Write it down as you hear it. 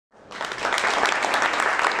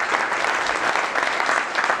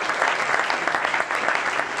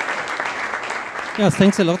Yeah,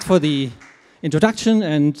 thanks a lot for the introduction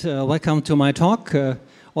and welcome to my talk.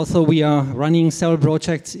 Also, we are running several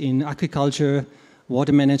projects in agriculture,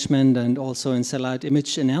 water management, and also in satellite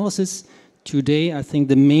image analysis. Today, I think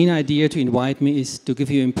the main idea to invite me is to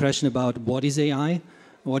give you an impression about what is AI,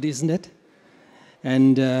 what isn't it,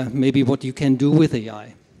 and maybe what you can do with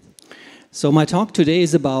AI. So my talk today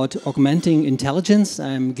is about augmenting intelligence.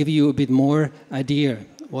 I'm giving you a bit more idea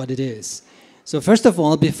what it is. So first of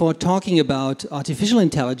all, before talking about artificial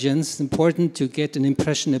intelligence, it's important to get an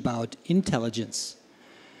impression about intelligence.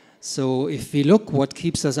 So if we look what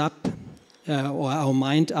keeps us up, or our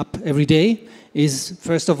mind up every day, is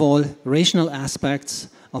first of all rational aspects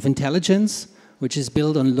of intelligence, which is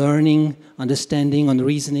built on learning, understanding, on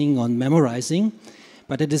reasoning, on memorizing.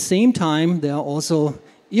 But at the same time, there are also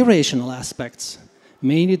irrational aspects,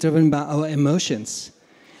 mainly driven by our emotions.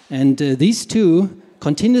 And these two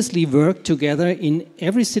continuously work together in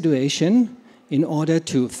every situation in order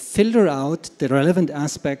to filter out the relevant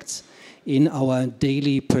aspects in our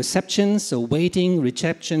daily perceptions, so weighting,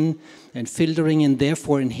 reception, and filtering, and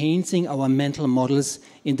therefore enhancing our mental models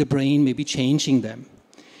in the brain, maybe changing them.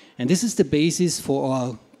 And this is the basis for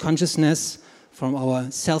our consciousness, from our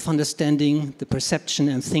self-understanding, the perception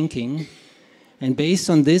and thinking. And based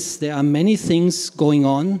on this, there are many things going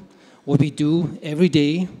on, what we do every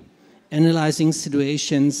day, analyzing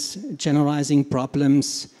situations, generalizing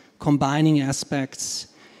problems, combining aspects,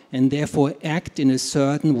 and therefore act in a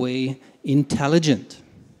certain way intelligent.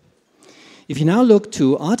 If you now look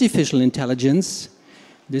to artificial intelligence,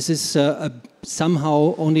 this is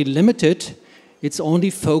somehow only limited. It's only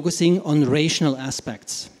focusing on rational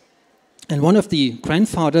aspects. And one of the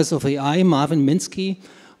grandfathers of AI, Marvin Minsky,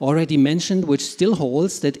 already mentioned, which still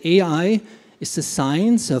holds, that AI is the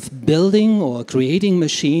science of building or creating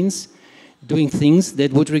machines doing things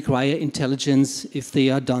that would require intelligence if they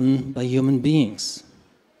are done by human beings.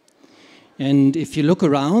 And if you look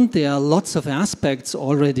around, there are lots of aspects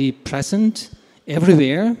already present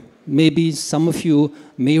everywhere. Maybe some of you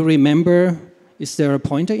may remember, is there a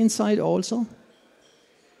pointer inside also?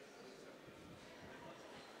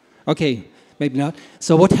 Okay, maybe not.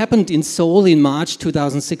 So what happened in Seoul in March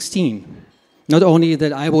 2016? Not only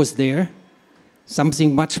that I was there,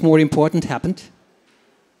 something much more important happened.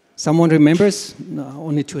 Someone remembers? No,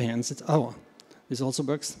 only two hands. Oh, this also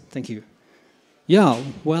works. Thank you. Yeah,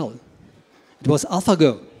 well, it was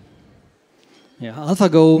AlphaGo. Yeah,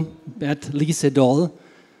 AlphaGo beat Lee Sedol,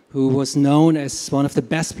 who was known as one of the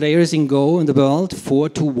best players in Go in the world,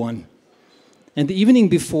 4-1. And the evening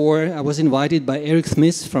before, I was invited by Eric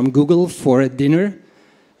Smith from Google for a dinner.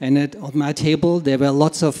 And at my table, there were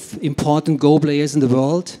lots of important Go players in the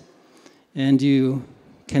world. And you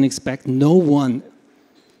can expect no one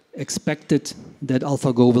expected that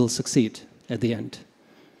AlphaGo will succeed at the end.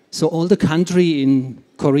 So all the country in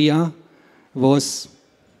Korea was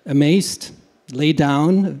amazed, lay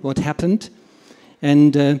down what happened.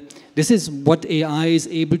 And this is what AI is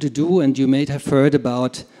able to do, and you may have heard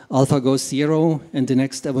about AlphaGo 0 and the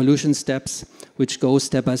next evolution steps, which go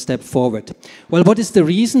step by step forward. Well, what is the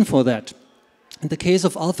reason for that? In the case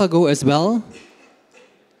of AlphaGo as well,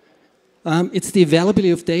 it's the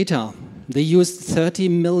availability of data. They used 30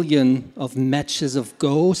 million of matches of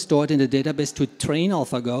Go stored in the database to train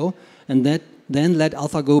AlphaGo, and then let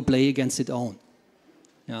AlphaGo play against its own,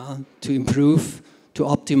 to improve, to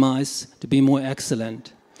optimize, to be more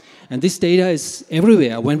excellent. And this data is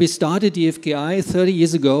everywhere. When we started DFKI 30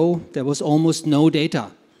 years ago, there was almost no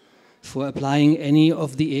data for applying any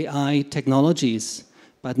of the AI technologies.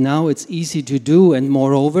 But now it's easy to do, and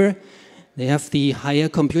moreover, they have the higher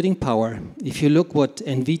computing power. If you look what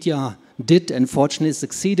NVIDIA did and fortunately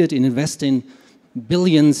succeeded in investing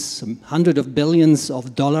billions, hundreds of billions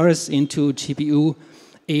of dollars into GPU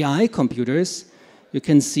AI computers, you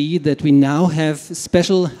can see that we now have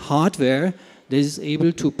special hardware that is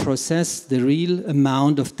able to process the real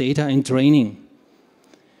amount of data in training.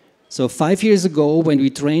 So 5 years ago, when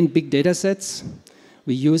we trained big data sets,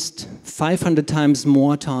 we used 500 times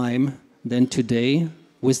more time than today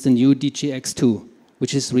with the new DGX2,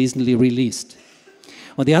 which is recently released.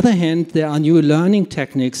 On the other hand, there are new learning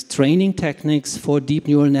techniques, training techniques for deep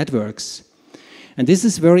neural networks. And this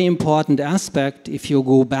is a very important aspect if you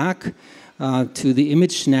go back to the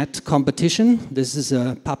ImageNet competition. This is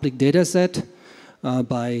a public data set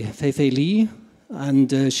by Fei-Fei Li,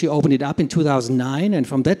 and she opened it up in 2009. And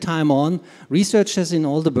from that time on, researchers in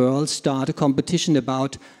all the world start a competition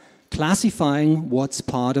about classifying what's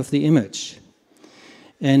part of the image.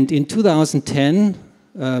 And in 2010,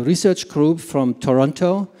 a research group from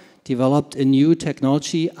Toronto developed a new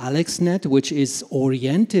technology, AlexNet, which is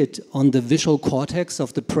oriented on the visual cortex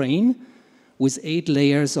of the brain, with 8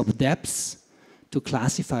 layers of depths to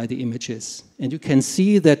classify the images. And you can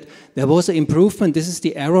see that there was an improvement. This is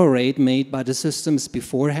the error rate made by the systems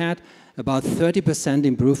beforehand, about 30%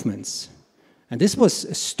 improvements. And this was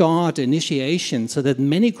a start, initiation, so that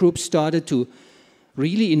many groups started to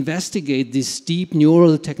really investigate these deep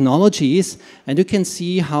neural technologies. And you can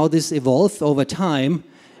see how this evolved over time.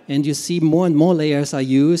 And you see more and more layers are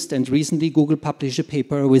used. And recently, Google published a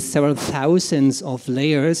paper with several thousands of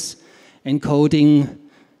layers encoding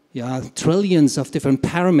trillions of different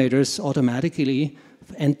parameters automatically,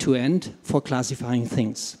 end-to-end, for classifying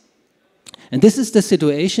things. And this is the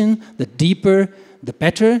situation. The deeper, the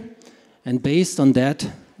better. And based on that,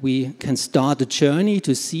 we can start a journey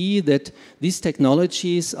to see that these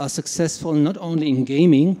technologies are successful not only in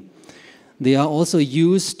gaming, they are also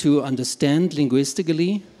used to understand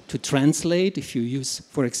linguistically, to translate. If you use,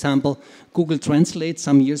 for example, Google Translate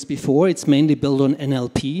some years before, it's mainly built on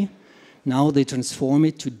NLP. Now they transform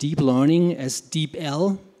it to deep learning as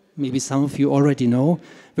DeepL. Maybe some of you already know.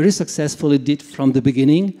 Very successfully did from the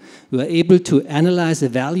beginning. We were able to analyze,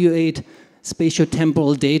 evaluate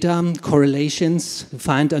spatiotemporal data, correlations,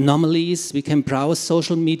 find anomalies. We can browse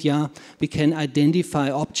social media. We can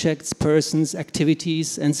identify objects, persons,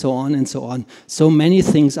 activities, and so on and so on. So many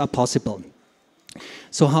things are possible.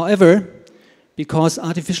 So, however, because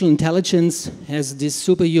artificial intelligence has these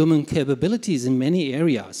superhuman capabilities in many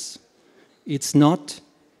areas, it's not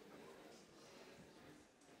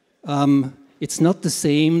the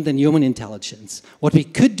same than human intelligence. What we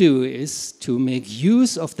could do is to make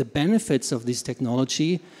use of the benefits of this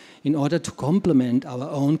technology in order to complement our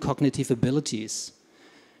own cognitive abilities,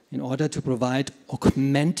 in order to provide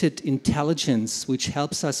augmented intelligence, which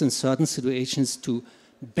helps us in certain situations to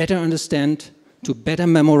better understand, to better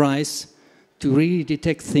memorize, to really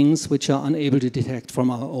detect things which are unable to detect from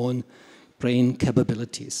our own brain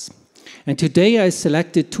capabilities. And today I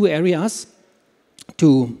selected 2 areas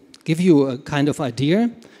to give you a kind of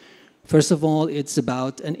idea. First of all, it's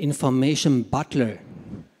about an information butler.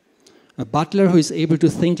 A butler who is able to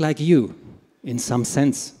think like you, in some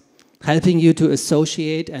sense, helping you to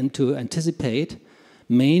associate and to anticipate,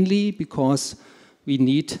 mainly because we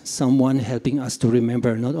need someone helping us to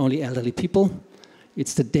remember, not only elderly people.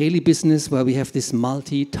 It's the daily business where we have this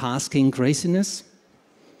multitasking craziness,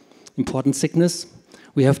 important sickness,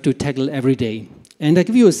 we have to tackle every day. And I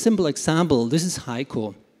give you a simple example. This is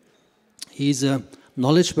Heiko. He's a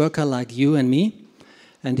knowledge worker like you and me,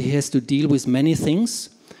 and he has to deal with many things.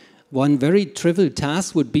 One very trivial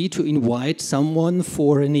task would be to invite someone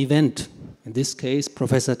for an event. In this case,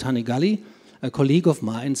 Professor Tanigali, a colleague of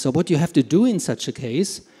mine. So what you have to do in such a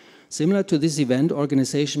case, similar to this event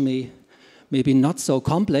organization may be not so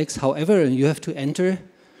complex, however, you have to enter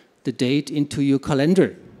the date into your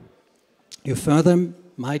calendar. You further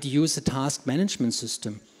might use a task management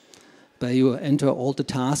system, where you enter all the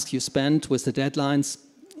tasks you spent with the deadlines,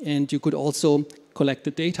 and you could also collect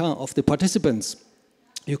the data of the participants.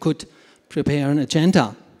 You could prepare an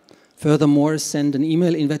agenda. Furthermore, send an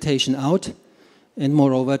email invitation out, and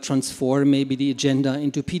moreover, transform maybe the agenda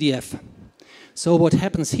into PDF. So what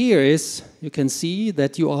happens here is, you can see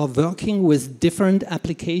that you are working with different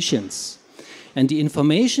applications, and the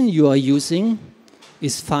information you are using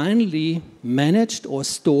is finally managed or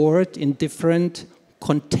stored in different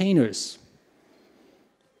containers,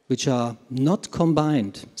 which are not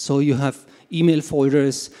combined. So you have email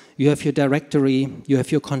folders, you have your directory, you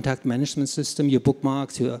have your contact management system, your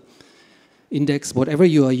bookmarks, your index, whatever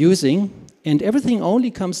you are using, and everything only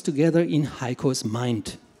comes together in Heiko's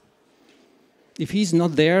mind. If he's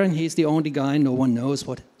not there and he's the only guy, no one knows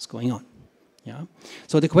what's going on. Yeah?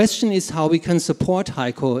 So the question is how we can support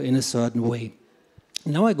Heiko in a certain way.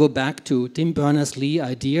 Now I go back to Tim Berners-Lee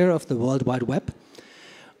idea of the World Wide Web,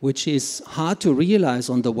 which is hard to realize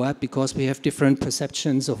on the web because we have different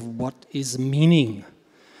perceptions of what is meaning.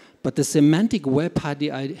 But the semantic web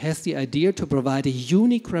has the idea to provide a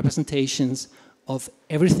unique representations of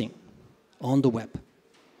everything on the web.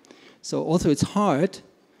 So although it's hard,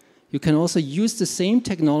 you can also use the same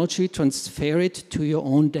technology, transfer it to your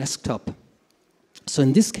own desktop. So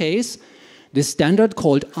in this case, the standard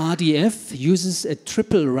called RDF uses a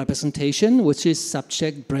triple representation, which is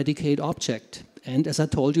subject, predicate, object. And as I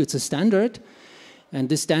told you, it's a standard. And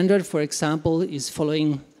the standard, for example, is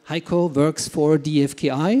following Heiko works for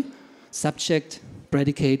DFKI, subject,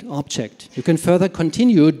 predicate, object. You can further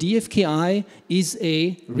continue. DFKI is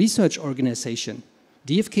a research organization.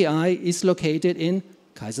 DFKI is located in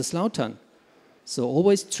Kaiserslautern. So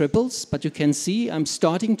always triples, but you can see I'm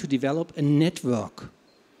starting to develop a network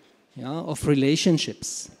of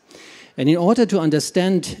relationships. And in order to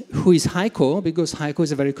understand who is Heiko, because Heiko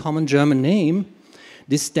is a very common German name,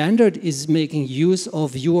 this standard is making use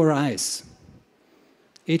of URIs.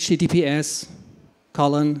 HTTPS, /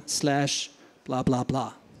 blah, blah,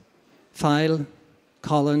 blah. File, /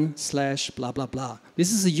 blah, blah, blah.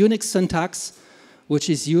 This is a Unix syntax which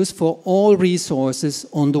is used for all resources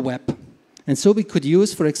on the web. And so we could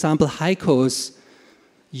use, for example, Heiko's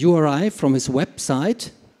URI from his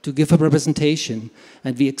website to give a representation.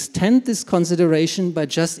 And we extend this consideration by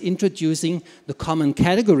just introducing the common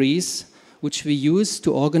categories which we use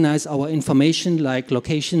to organize our information, like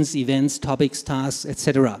locations, events, topics, tasks,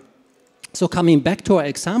 etc. So coming back to our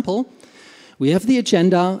example, we have the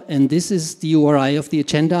agenda, and this is the URI of the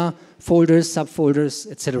agenda, folders, subfolders,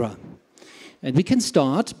 etc. And we can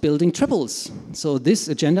start building triples. So this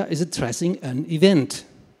agenda is addressing an event,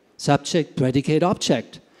 subject, predicate,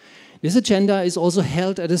 object. This agenda is also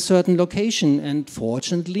held at a certain location, and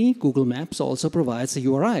fortunately, Google Maps also provides a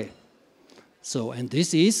URI. So, and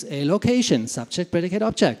this is a location, subject, predicate,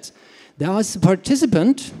 object. There is a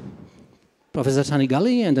participant, Professor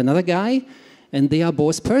Tanigali and another guy, and they are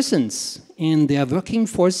both persons, and they are working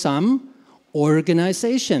for some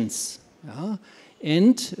organizations. Yeah?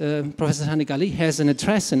 And Professor Tanigali has an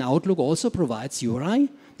address, and Outlook also provides URI.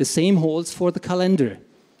 The same holds for the calendar.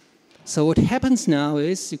 So what happens now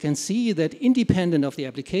is, you can see that independent of the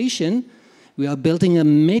application, we are building a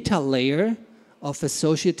meta layer of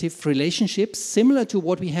associative relationships similar to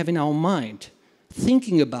what we have in our mind,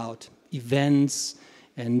 thinking about events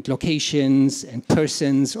and locations and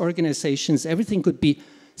persons, organizations, everything could be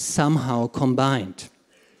somehow combined.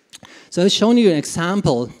 So I've shown you an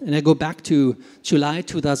example, and I go back to July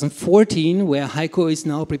 2014, where Heiko is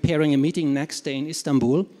now preparing a meeting next day in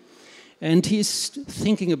Istanbul, and he's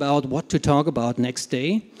thinking about what to talk about next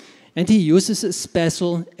day, and he uses a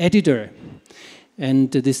special editor.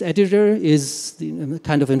 And this editor is the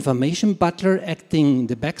kind of information butler acting in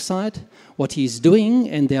the backside, what he's doing,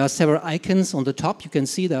 and there are several icons on the top. You can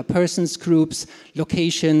see there are persons, groups,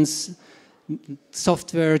 locations,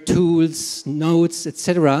 software, tools, notes,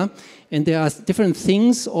 etc. And there are different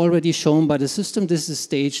things already shown by the system. This is a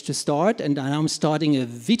stage to start, and I'm starting a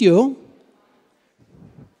video.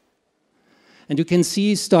 And you can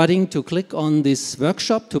see starting to click on this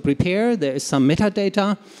workshop to prepare. There is some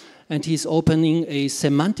metadata. And he's opening a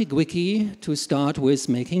semantic wiki to start with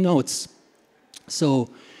making notes. So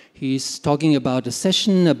he's talking about a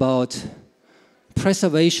session about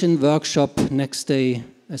preservation workshop next day,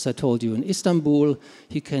 as I told you, in Istanbul.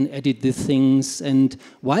 He can edit the things, and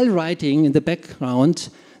while writing in the background,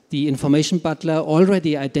 the information butler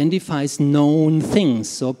already identifies known things.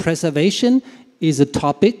 So preservation is a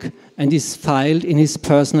topic and is filed in his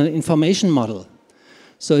personal information model.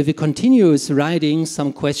 So if he continues writing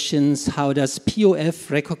some questions, how does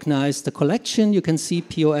POF recognize the collection? You can see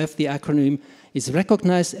POF, the acronym, is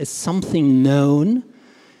recognized as something known.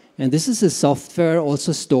 And this is a software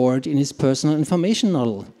also stored in his personal information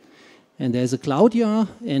model. And there's a Claudia,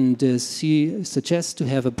 and she suggests to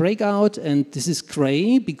have a breakout. And this is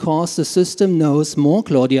gray because the system knows more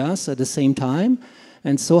Claudias at the same time.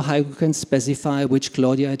 And so Heiko can specify which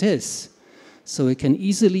Claudia it is. So we can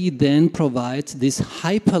easily then provide this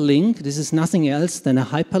hyperlink. This is nothing else than a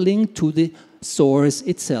hyperlink to the source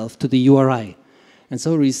itself, to the URI. And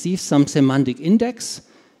so receive some semantic index.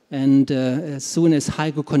 And as soon as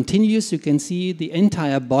Heiko continues, you can see the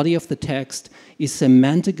entire body of the text is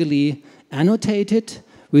semantically annotated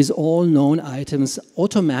with all known items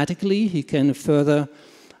automatically. He can further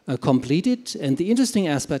complete it. And the interesting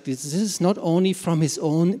aspect is this is not only from his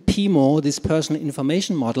own PMO, this personal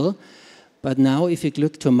information model, but now if you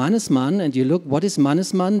look to Mannesmann and you look, what is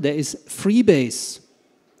Mannesmann? There is Freebase.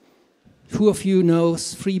 Who of you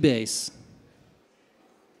knows Freebase?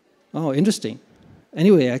 Oh, interesting.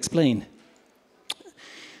 Anyway, I explain.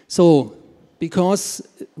 So, because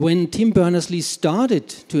when Tim Berners-Lee started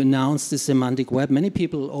to announce the semantic web, many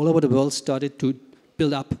people all over the world started to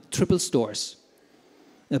build up triple stores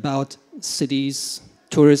about cities,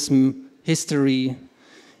 tourism, history.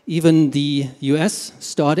 Even the US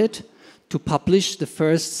started to publish the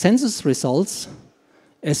first census results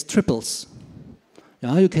as triples.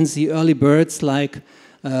 Yeah, you can see early birds like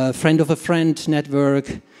Friend of a Friend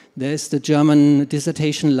network, there's the German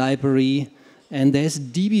dissertation library, and there's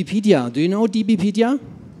DBpedia. Do you know DBpedia?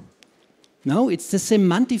 No, it's the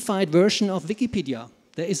semantified version of Wikipedia.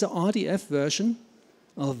 There is an RDF version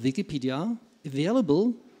of Wikipedia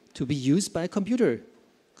available to be used by a computer.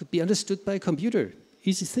 Could be understood by a computer.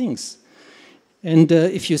 Easy things. And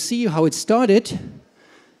if you see how it started,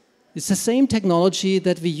 it's the same technology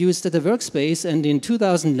that we used at the workspace, and in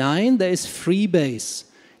 2009 there is Freebase.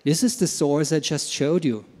 This is the source I just showed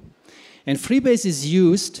you. And Freebase is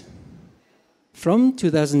used from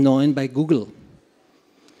 2009 by Google.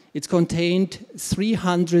 It contained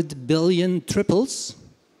 300 billion triples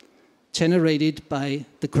generated by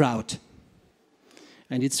the crowd.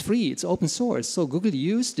 And it's free, it's open source. So Google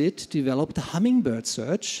used it to develop the Hummingbird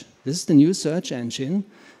search. This is the new search engine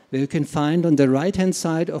where you can find on the right-hand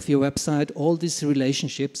side of your website all these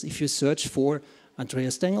relationships. If you search for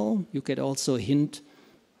Andreas Dengel, you get also a hint.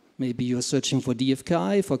 Maybe you're searching for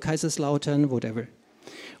DFKI, for Kaiserslautern, whatever.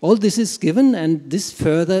 All this is given, and this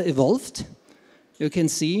further evolved. You can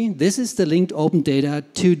see this is the linked open data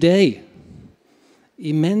today.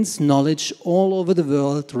 Immense knowledge all over the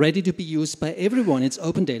world, ready to be used by everyone. It's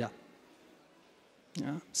open data.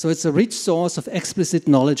 Yeah. So it's a rich source of explicit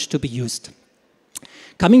knowledge to be used.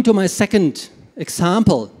 Coming to my second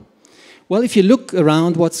example. Well, if you look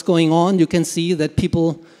around what's going on, you can see that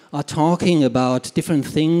people are talking about different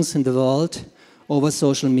things in the world over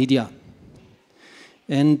social media.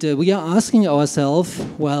 And we are asking ourselves,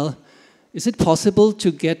 well, is it possible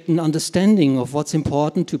to get an understanding of what's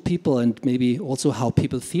important to people and maybe also how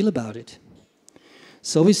people feel about it?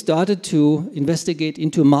 So we started to investigate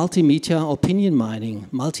into multimedia opinion mining.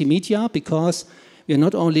 Multimedia because we are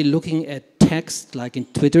not only looking at text like in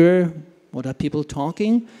Twitter, what are people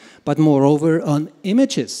talking, but moreover on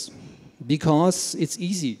images, because it's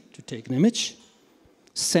easy to take an image,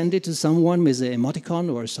 send it to someone with an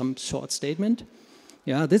emoticon or some short statement.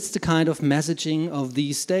 Yeah, that's the kind of messaging of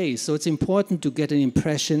these days. So it's important to get an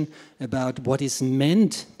impression about what is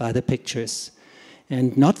meant by the pictures,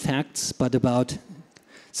 and not facts, but about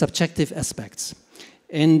subjective aspects.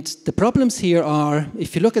 And the problems here are,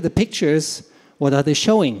 if you look at the pictures, what are they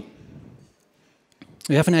showing?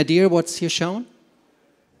 You have an idea what's here shown?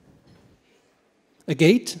 A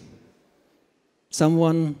gate?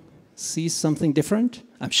 Someone sees something different?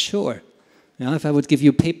 I'm sure. Yeah, if I would give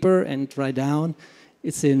you paper and write down,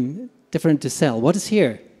 it's different to sell. What is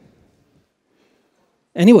here?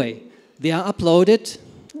 Anyway, they are uploaded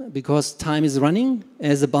because time is running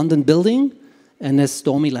as abundant building and as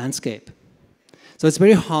stormy landscape. So it's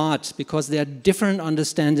very hard because there are different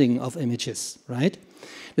understanding of images, right?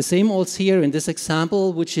 The same also here in this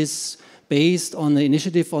example, which is based on the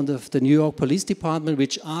initiative of the New York Police Department,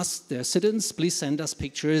 which asked their citizens, please send us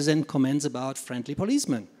pictures and comments about friendly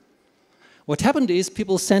policemen. What happened is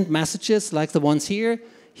people sent messages like the ones here.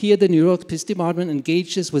 Here the New York Police Department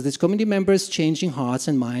engages with its community members, changing hearts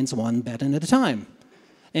and minds one baton at a time.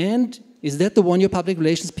 And is that the one your public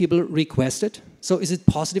relations people requested? So is it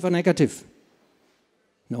positive or negative?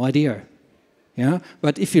 No idea. Yeah?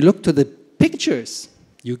 But if you look to the pictures,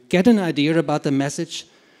 you get an idea about the message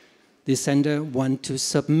the sender wants to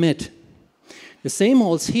submit. The same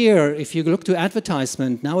holds here if you look to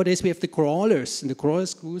advertisement. Nowadays we have the crawlers, and the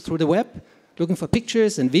crawlers go through the web looking for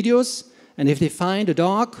pictures and videos, and if they find a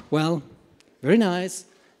dog, well, very nice,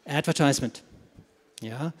 advertisement.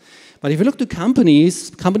 Yeah? But if you look to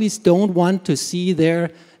companies, companies don't want to see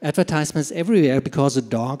their advertisements everywhere because a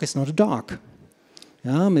dog is not a dog.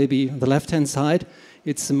 Yeah? Maybe on the left-hand side,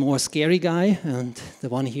 it's a more scary guy, and the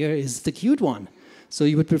one here is the cute one. So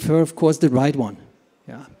you would prefer, of course, the right one.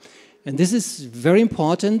 Yeah. And this is very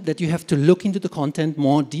important that you have to look into the content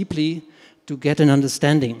more deeply to get an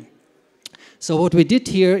understanding. So what we did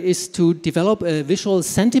here is to develop a visual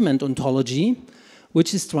sentiment ontology,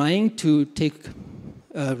 which is trying to take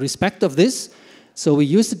respect of this. So we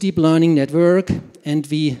used a deep learning network, and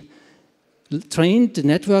we trained the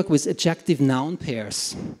network with adjective noun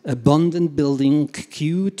pairs. Abundant building,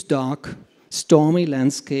 cute dog, stormy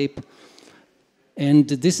landscape. And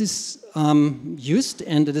this is used,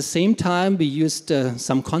 and at the same time we used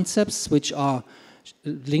some concepts which are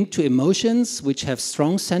linked to emotions, which have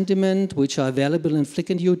strong sentiment, which are available in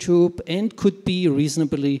Flickr and YouTube, and could be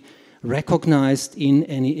reasonably recognized in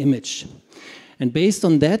any image. And based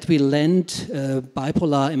on that, we lent a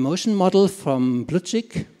bipolar emotion model from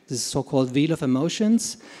Blutchik, this so-called wheel of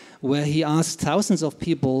emotions, where he asked thousands of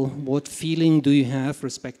people, what feeling do you have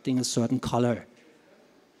respecting a certain color?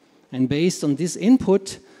 And based on this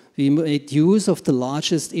input, we made use of the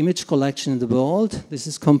largest image collection in the world. This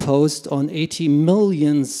is composed on 80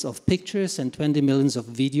 millions of pictures and 20 millions of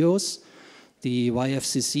videos, the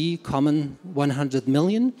YFCC common 100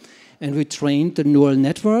 million. And we trained the neural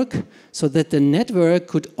network so that the network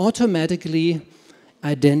could automatically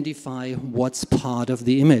identify what's part of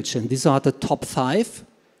the image. And these are the top 5.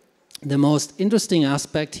 The most interesting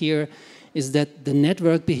aspect here is that the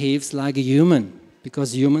network behaves like a human,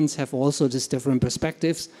 because humans have also these different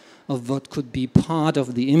perspectives of what could be part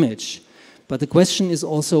of the image. But the question is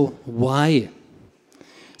also why.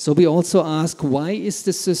 So we also ask, why is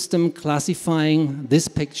the system classifying this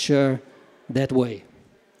picture that way?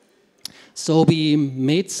 So we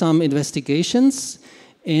made some investigations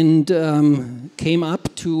and came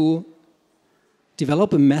up to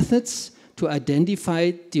develop a methods to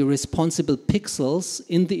identify the responsible pixels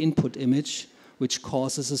in the input image which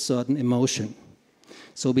causes a certain emotion.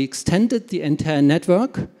 So we extended the entire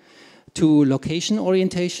network to location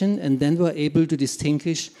orientation, and then were able to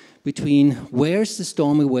distinguish between where's the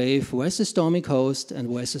stormy wave, where's the stormy coast, and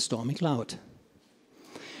where's the stormy cloud.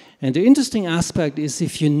 And the interesting aspect is,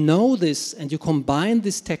 if you know this and you combine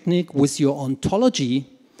this technique with your ontology,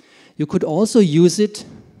 you could also use it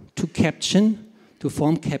to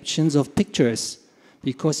form captions of pictures,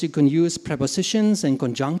 because you can use prepositions and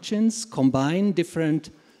conjunctions, combine different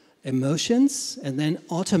emotions, and then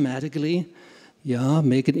automatically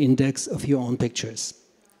make an index of your own pictures.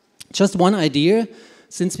 Just one idea,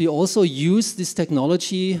 since we also use this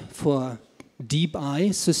technology for Deep Eye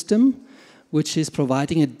system, which is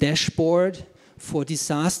providing a dashboard for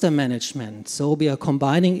disaster management. So we are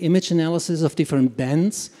combining image analysis of different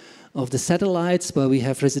bands of the satellites, where we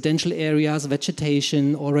have residential areas,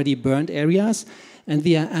 vegetation, already burned areas, and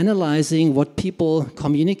we are analyzing what people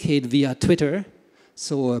communicate via Twitter,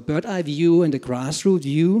 so a bird eye view and a grassroots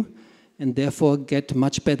view, and therefore get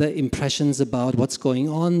much better impressions about what's going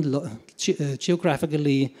on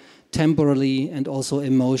geographically, temporally, and also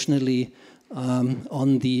emotionally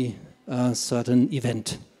on the certain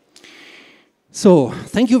event. So,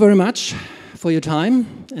 thank you very much for your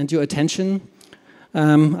time and your attention.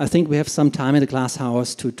 I think we have some time in the class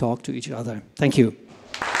hours to talk to each other. Thank you.